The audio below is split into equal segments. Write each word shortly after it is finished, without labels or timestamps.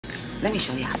Let me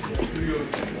show y'all something.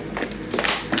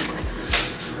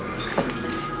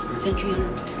 Century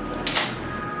arms.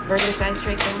 Regular size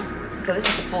Draco. So this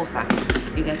is the full size.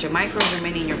 You got your micro, your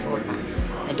mini, and your full size.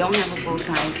 I don't have a full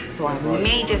size, so I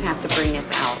may just have to bring this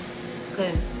out.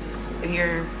 Because if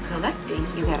you're collecting,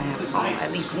 you gotta have all,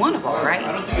 at least one of all, right?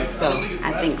 So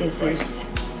I think this is,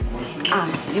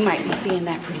 you might be seeing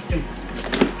that pretty soon.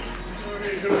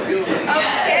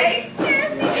 Okay,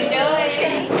 enjoy.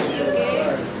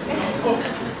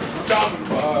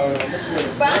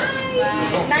 Bye.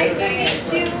 Nice to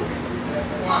meet you.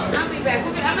 I'll be back.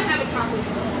 I'm gonna have a talk with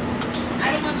you.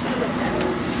 I don't want you to look that way.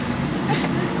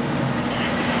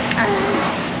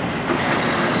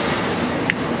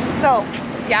 So,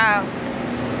 y'all,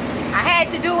 I had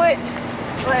to do it,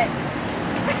 but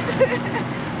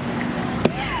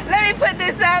let me put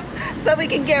this up so we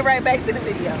can get right back to the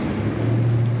video.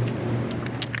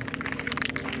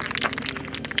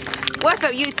 What's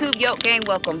up, YouTube? Yoke Gang,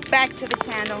 welcome back to the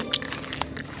channel.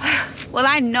 Well,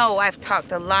 I know I've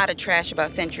talked a lot of trash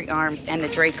about Century Arms and the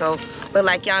Draco, but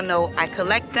like y'all know, I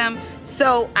collect them.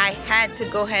 So I had to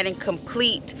go ahead and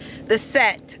complete the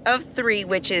set of 3,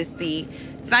 which is the,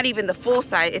 it's not even the full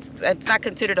size, it's not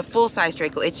considered a full size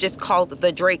Draco, it's just called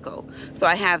the Draco. So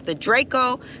I have the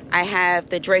Draco, I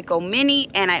have the Draco Mini,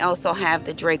 and I also have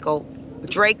the Draco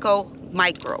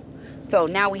Micro. So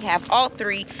now we have all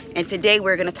 3, and today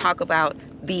we're gonna talk about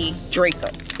the Draco.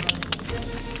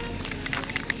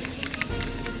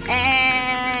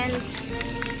 And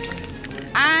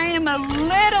I am a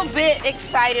little bit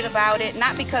excited about it,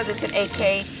 not because it's an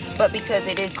AK, but because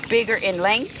it is bigger in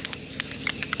length.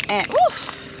 And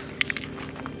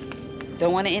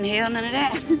don't want to inhale none of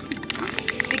that.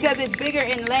 Because it's bigger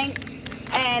in length,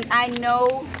 and I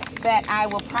know that I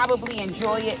will probably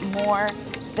enjoy it more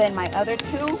than my other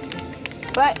 2.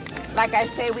 But like I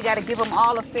say, we got to give them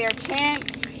all a fair chance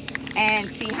and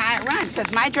see how it runs. Because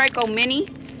my Draco Mini,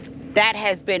 that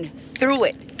has been through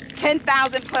it.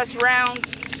 10,000 plus rounds,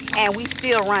 and we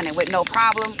still running with no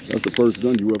problem. That's the first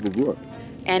gun you ever bought.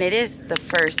 And it is the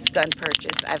first gun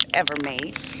purchase I've ever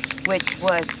made, which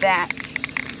was that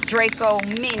Draco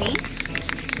Mini.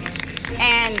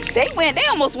 And they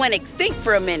almost went extinct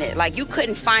for a minute. Like, you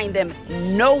couldn't find them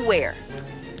nowhere.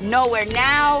 Nowhere.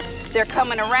 Now they're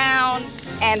coming around,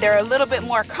 and they're a little bit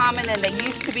more common than they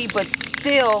used to be, but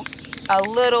still a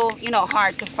little, you know,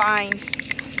 hard to find.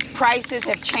 Prices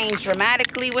have changed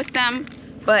dramatically with them,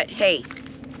 but hey,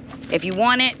 if you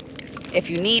want it, if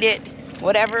you need it,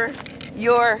 whatever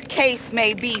your case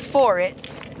may be for it,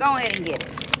 go ahead and get it.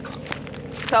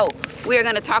 So we're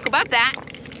gonna talk about that,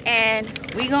 and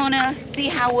we're gonna see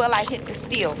how well I hit the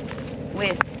steel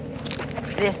with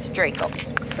this Draco.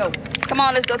 So come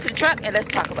on, let's go to the truck and let's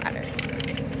talk about it.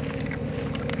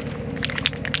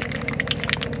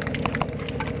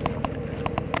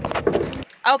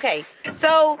 Okay,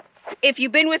 so if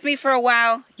you've been with me for a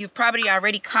while, you've probably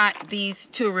already caught these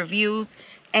 2 reviews.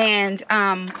 And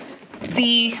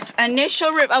the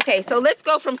initial okay, so let's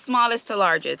go from smallest to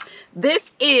largest.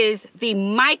 This is the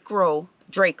Micro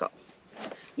Draco.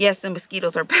 Yes, the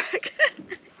mosquitoes are back.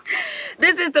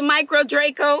 This is the Micro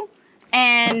Draco,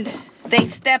 and they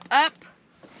step up.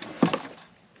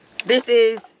 This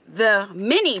is the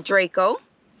Mini Draco.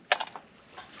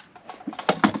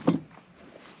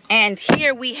 And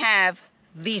here we have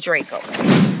the Draco.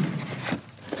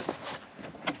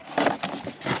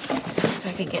 If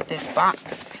I can get this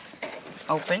box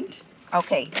opened.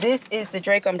 Okay, this is the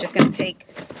Draco. I'm just gonna take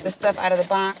the stuff out of the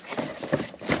box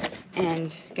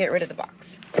and get rid of the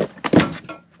box.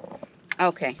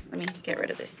 Okay, let me get rid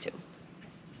of this too.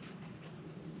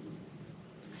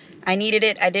 I needed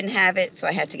it, I didn't have it, so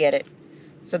I had to get it.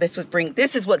 So this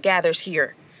is what gathers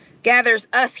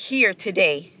us here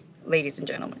today, ladies and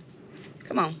gentlemen.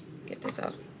 Come on, get this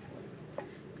off.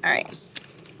 All right,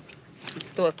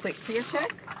 let's do a quick clear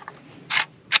check.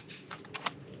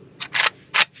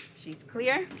 She's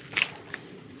clear,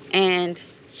 and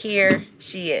here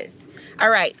she is. All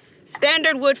right,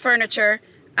 standard wood furniture.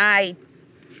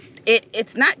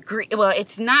 It's not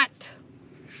it's not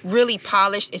really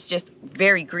polished. It's just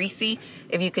very greasy.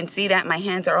 If you can see that, my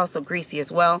hands are also greasy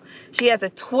as well. She has a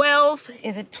 12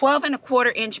 and a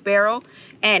quarter inch barrel,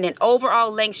 and in overall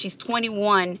length, she's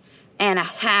 21 and a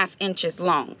half inches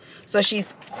long. So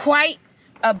she's quite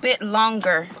a bit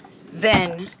longer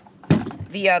than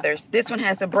the others. This one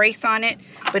has a brace on it,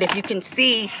 but if you can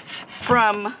see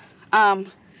from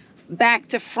back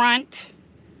to front,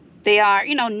 they are,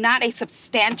 you know, not a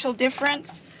substantial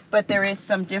difference, but there is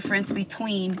some difference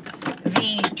between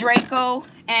the Draco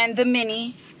and the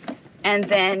Mini, and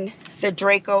then the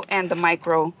Draco and the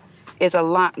Micro is a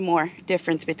lot more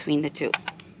difference between the two.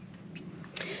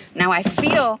 Now I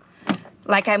feel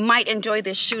like I might enjoy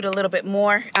this shoot a little bit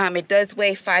more. It does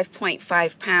weigh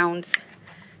 5.5 pounds.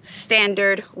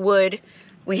 Standard wood.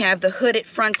 We have the hooded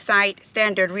front sight,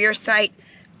 standard rear sight,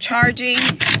 charging,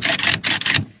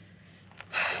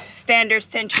 standard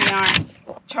Century arms,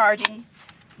 charging.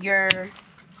 Your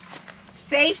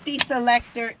safety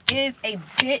selector is a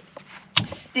bit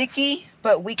sticky,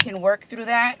 but we can work through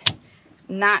that.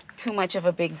 Not too much of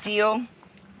a big deal.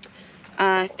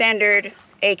 Standard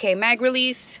AK mag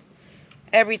release.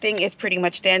 Everything is pretty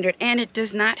much standard, and it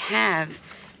does not have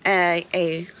an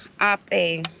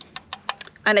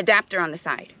adapter on the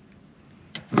side.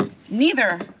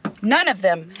 None of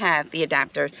them have the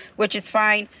adapter, which is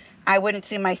fine. I wouldn't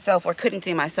see myself, or couldn't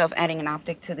see myself, adding an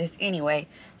optic to this anyway,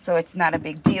 so it's not a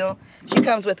big deal. She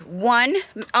comes with one.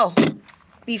 Oh,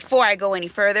 before I go any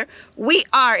further, we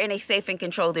are in a safe and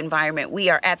controlled environment. We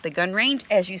are at the gun range.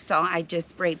 As you saw, I just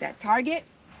sprayed that target.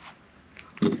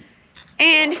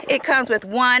 And it comes with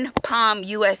one POM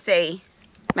USA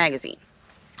magazine.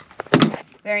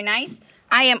 Very nice.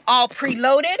 I am all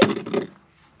preloaded,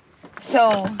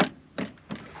 so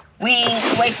we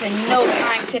ain't wasting no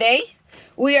time today.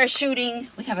 We are shooting,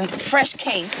 we have a fresh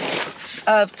case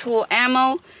of tool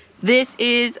ammo. This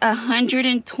is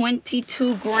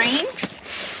 122 grain.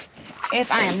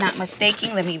 If I am not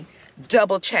mistaken, let me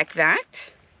double check that.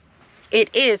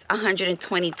 It is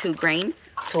 122 grain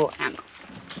tool ammo.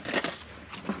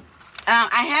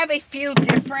 I have a few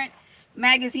different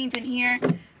magazines in here.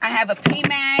 I have a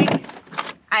P-mag.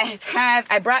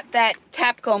 I brought that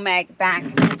Tapco mag back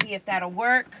to see if that'll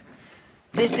work.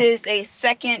 This is a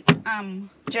second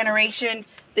generation.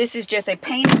 This is just a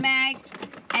painted mag.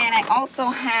 And I also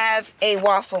have a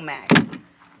waffle mag,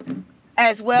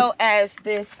 as well as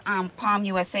this POM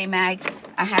USA mag.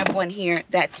 I have one here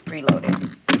that's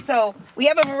preloaded. So we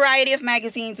have a variety of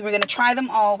magazines. We're going to try them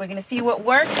all. We're going to see what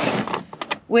works,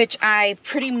 which I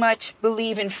pretty much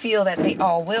believe and feel that they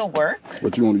all will work.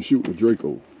 But you only shoot the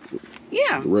Draco.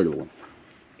 Yeah. The regular one.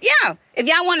 Yeah. If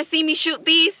y'all want to see me shoot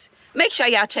these, make sure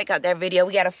y'all check out that video.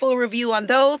 We got a full review on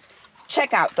those.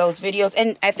 Check out those videos.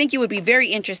 And I think you would be very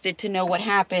interested to know what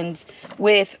happens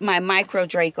with my micro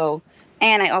Draco.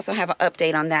 And I also have an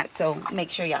update on that. So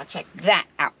make sure y'all check that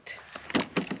out.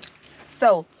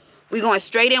 So we're going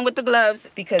straight in with the gloves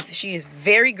because she is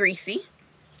very greasy.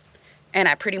 And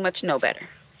I pretty much know better.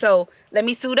 So let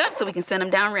me suit up so we can send them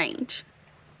down range.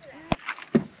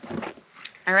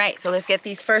 All right, so let's get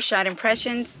these first shot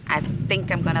impressions. I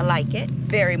think I'm gonna like it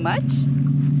very much.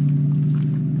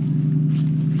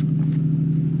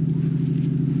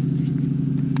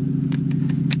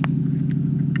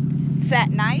 Sat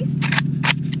nice,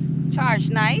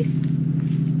 charged nice.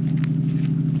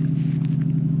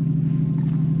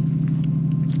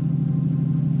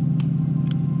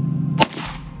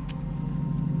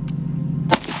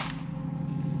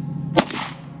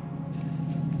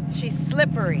 She's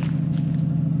slippery.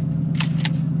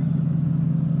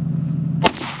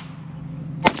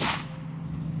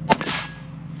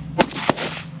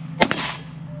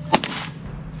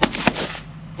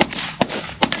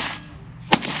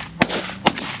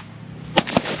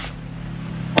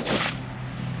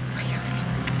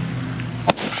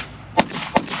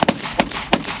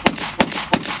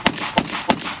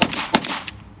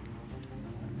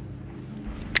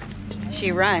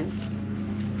 She runs.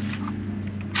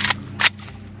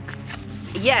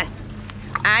 Yes,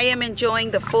 I am enjoying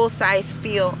the full-size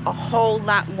feel a whole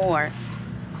lot more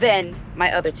than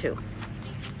my other two.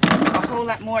 A whole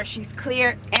lot more. She's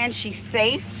clear and she's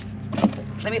safe.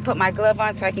 Let me put my glove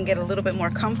on so I can get a little bit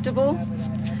more comfortable.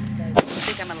 I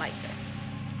think I'm gonna like this.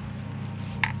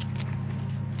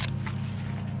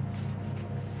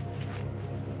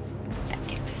 Yeah,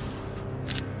 get this.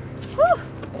 Whew.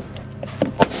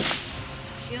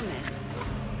 Human.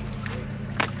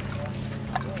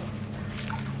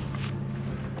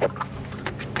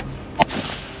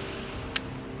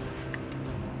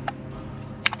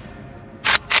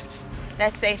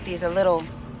 That safety is a little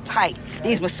tight.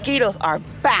 These mosquitoes are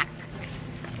back.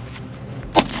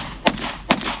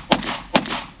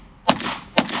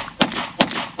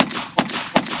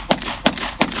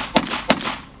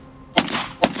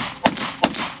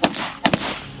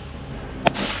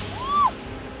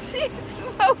 She's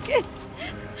smoking.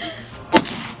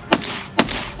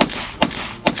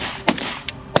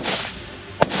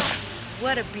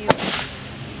 What a beauty.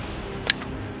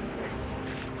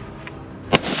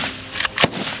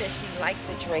 Does she like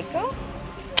the Draco?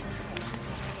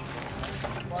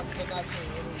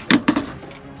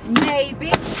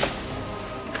 Maybe.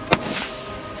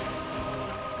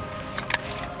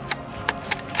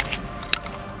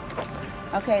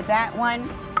 Okay, that one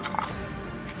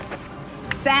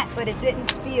sat, but it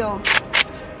didn't feel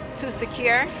too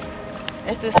secure.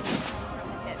 Let's just see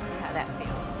how that feels.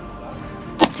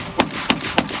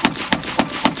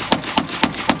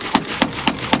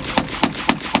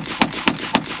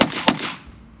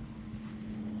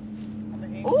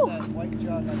 Ooh. That white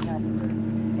jug on top of it.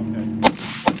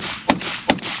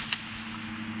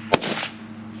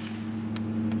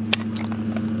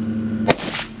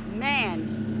 Man,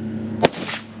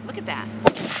 look at that.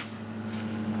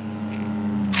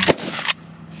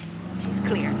 She's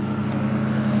clear.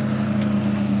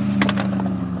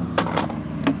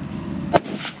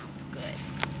 Sounds good.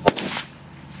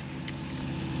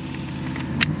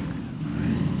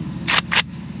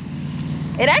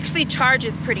 It actually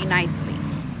charges pretty nicely.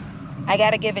 I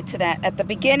gotta give it to that. At the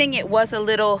beginning, it was a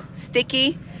little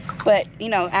sticky, but you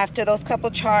know, after those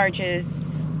couple charges,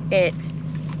 it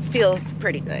feels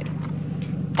pretty good.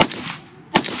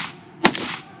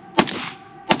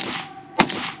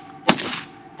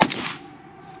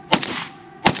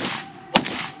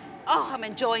 Oh, I'm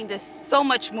enjoying this so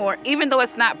much more. Even though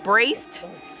it's not braced,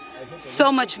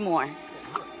 so much more.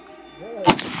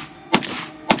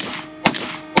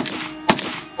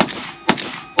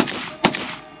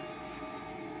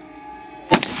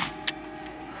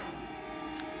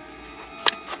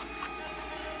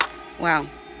 Wow.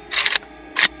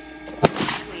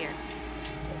 Clear.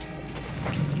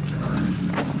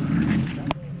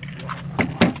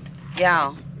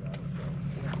 Y'all.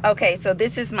 Okay, so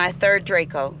this is my third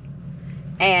Draco.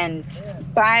 And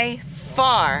by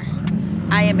far,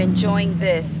 I am enjoying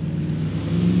this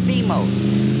the most.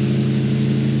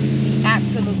 The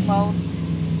absolute most.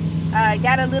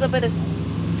 Got a little bit of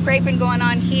scraping going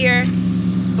on here,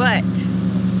 but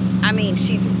I mean,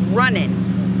 she's running.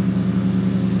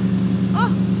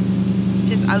 Oh, it's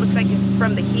just, it looks like it's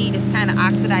from the heat. It's kind of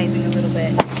oxidizing a little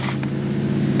bit.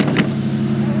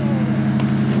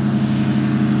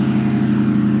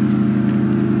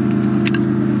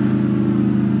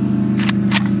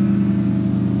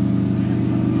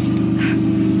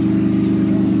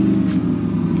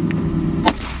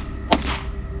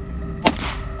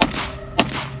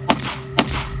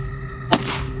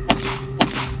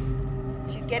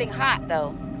 She's getting hot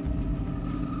though.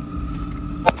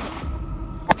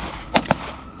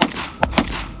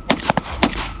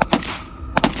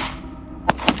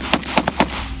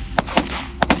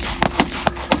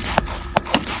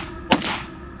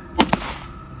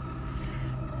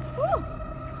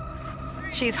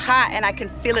 She's hot and I can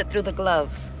feel it through the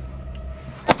glove.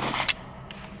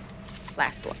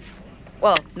 Last one.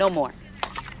 Well, no more.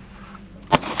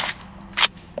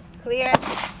 Clear.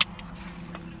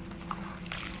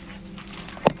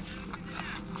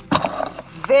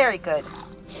 Very good.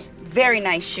 Very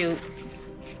nice shoot.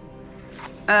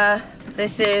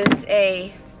 This is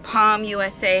a Palm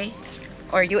USA,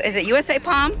 or is it USA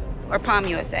Palm or Palm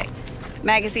USA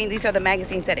magazine? These are the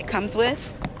magazines that it comes with.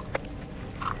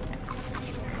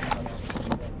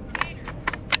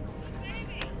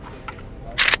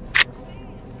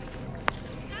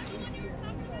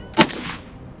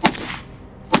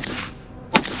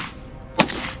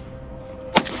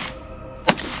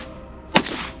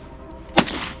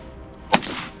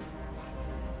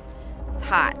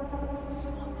 Hot.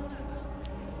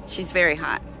 She's very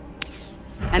hot.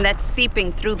 And that's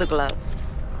seeping through the glove.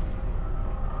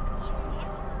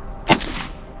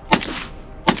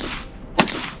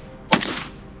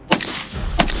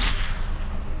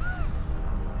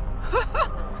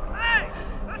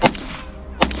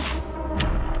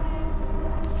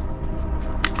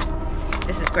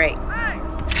 This is great.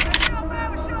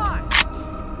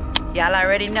 Y'all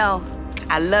already know.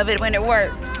 I love it when it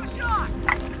works.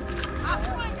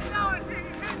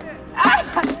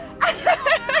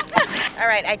 All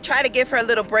right, I try to give her a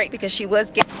little break because she was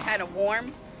getting kind of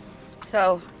warm.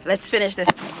 So let's finish this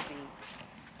magazine.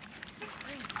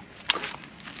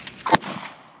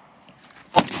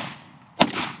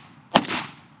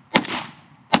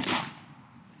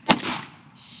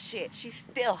 Shit, she's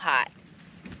still hot.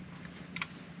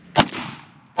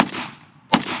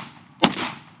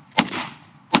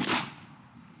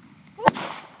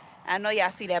 I know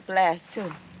y'all see that blast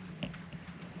too.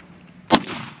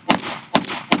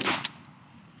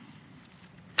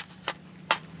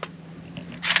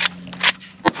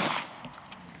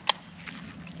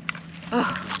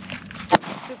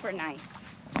 Oh, super nice.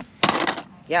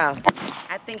 Y'all,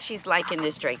 I think she's liking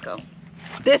this Draco.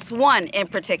 This one in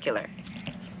particular.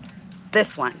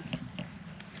 This one.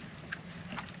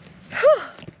 Whew.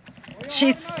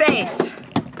 She's safe.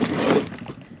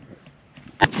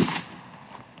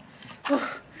 Whew.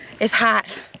 It's hot.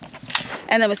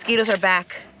 And the mosquitoes are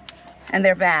back. And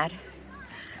they're bad.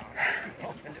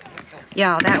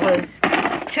 Y'all, that was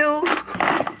 2,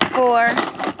 4,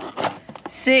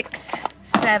 6,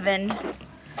 7. What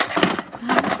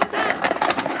was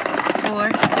that?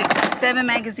 4, 6, 7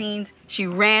 magazines. She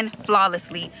ran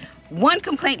flawlessly. One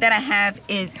complaint that I have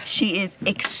is she is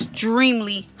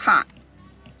extremely hot.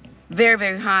 Very,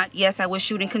 very hot. Yes, I was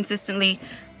shooting consistently,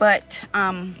 but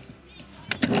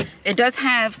it does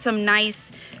have some nice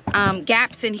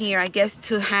gaps in here, I guess,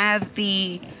 to have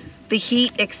the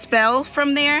heat expel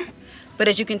from there. But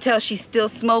as you can tell, she's still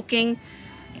smoking,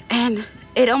 and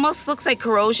it almost looks like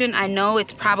corrosion. I know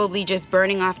it's probably just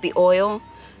burning off the oil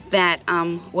that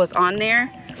was on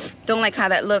there. Don't like how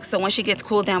that looks. So once she gets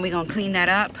cooled down, we're gonna clean that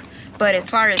up. But as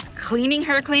far as cleaning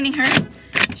her,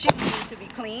 she needs to be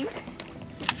cleaned.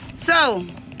 So,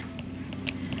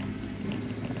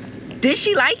 did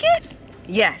she like it?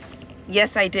 Yes.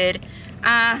 Yes, I did.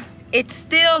 It's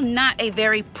still not a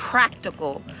very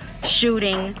practical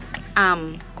shooting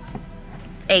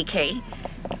AK.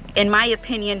 In my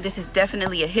opinion, this is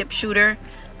definitely a hip shooter,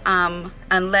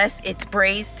 unless it's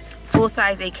brazed.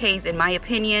 Full-size AKs, in my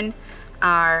opinion,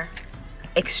 are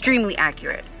extremely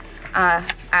accurate.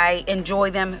 I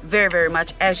enjoy them very, very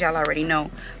much, as y'all already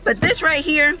know. But this right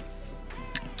here,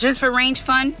 just for range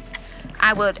fun,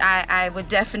 I would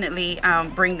definitely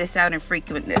bring this out and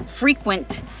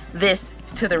frequent this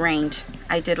to the range.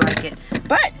 I did like it.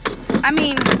 But I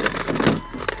mean,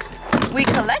 we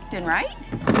collecting, right?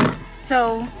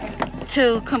 So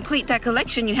to complete that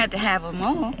collection, you had to have them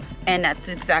all, and that's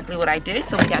exactly what I did.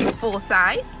 So we got the full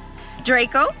size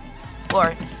Draco,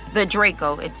 or the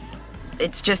Draco.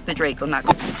 It's just the Draco, not.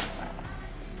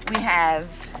 We have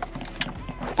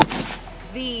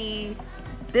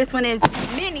this one is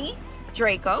mini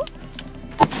Draco,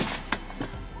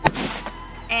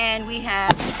 and we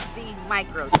have the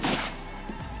micro.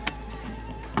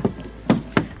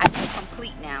 I feel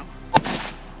complete now.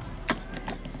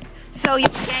 So you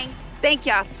gang, thank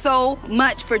y'all so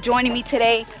much for joining me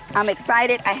today. I'm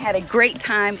excited. I had a great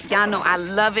time. Y'all know I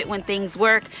love it when things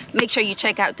work. Make sure you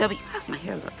check out how's my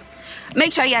hair look?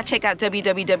 Make sure y'all check out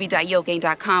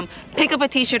www.yogain.com. Pick up a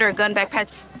t-shirt or a gun back patch.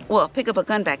 Well, pick up a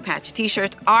gun back patch.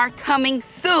 T-shirts are coming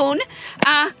soon.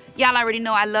 Y'all already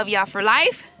know I love y'all for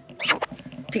life.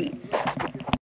 Peace.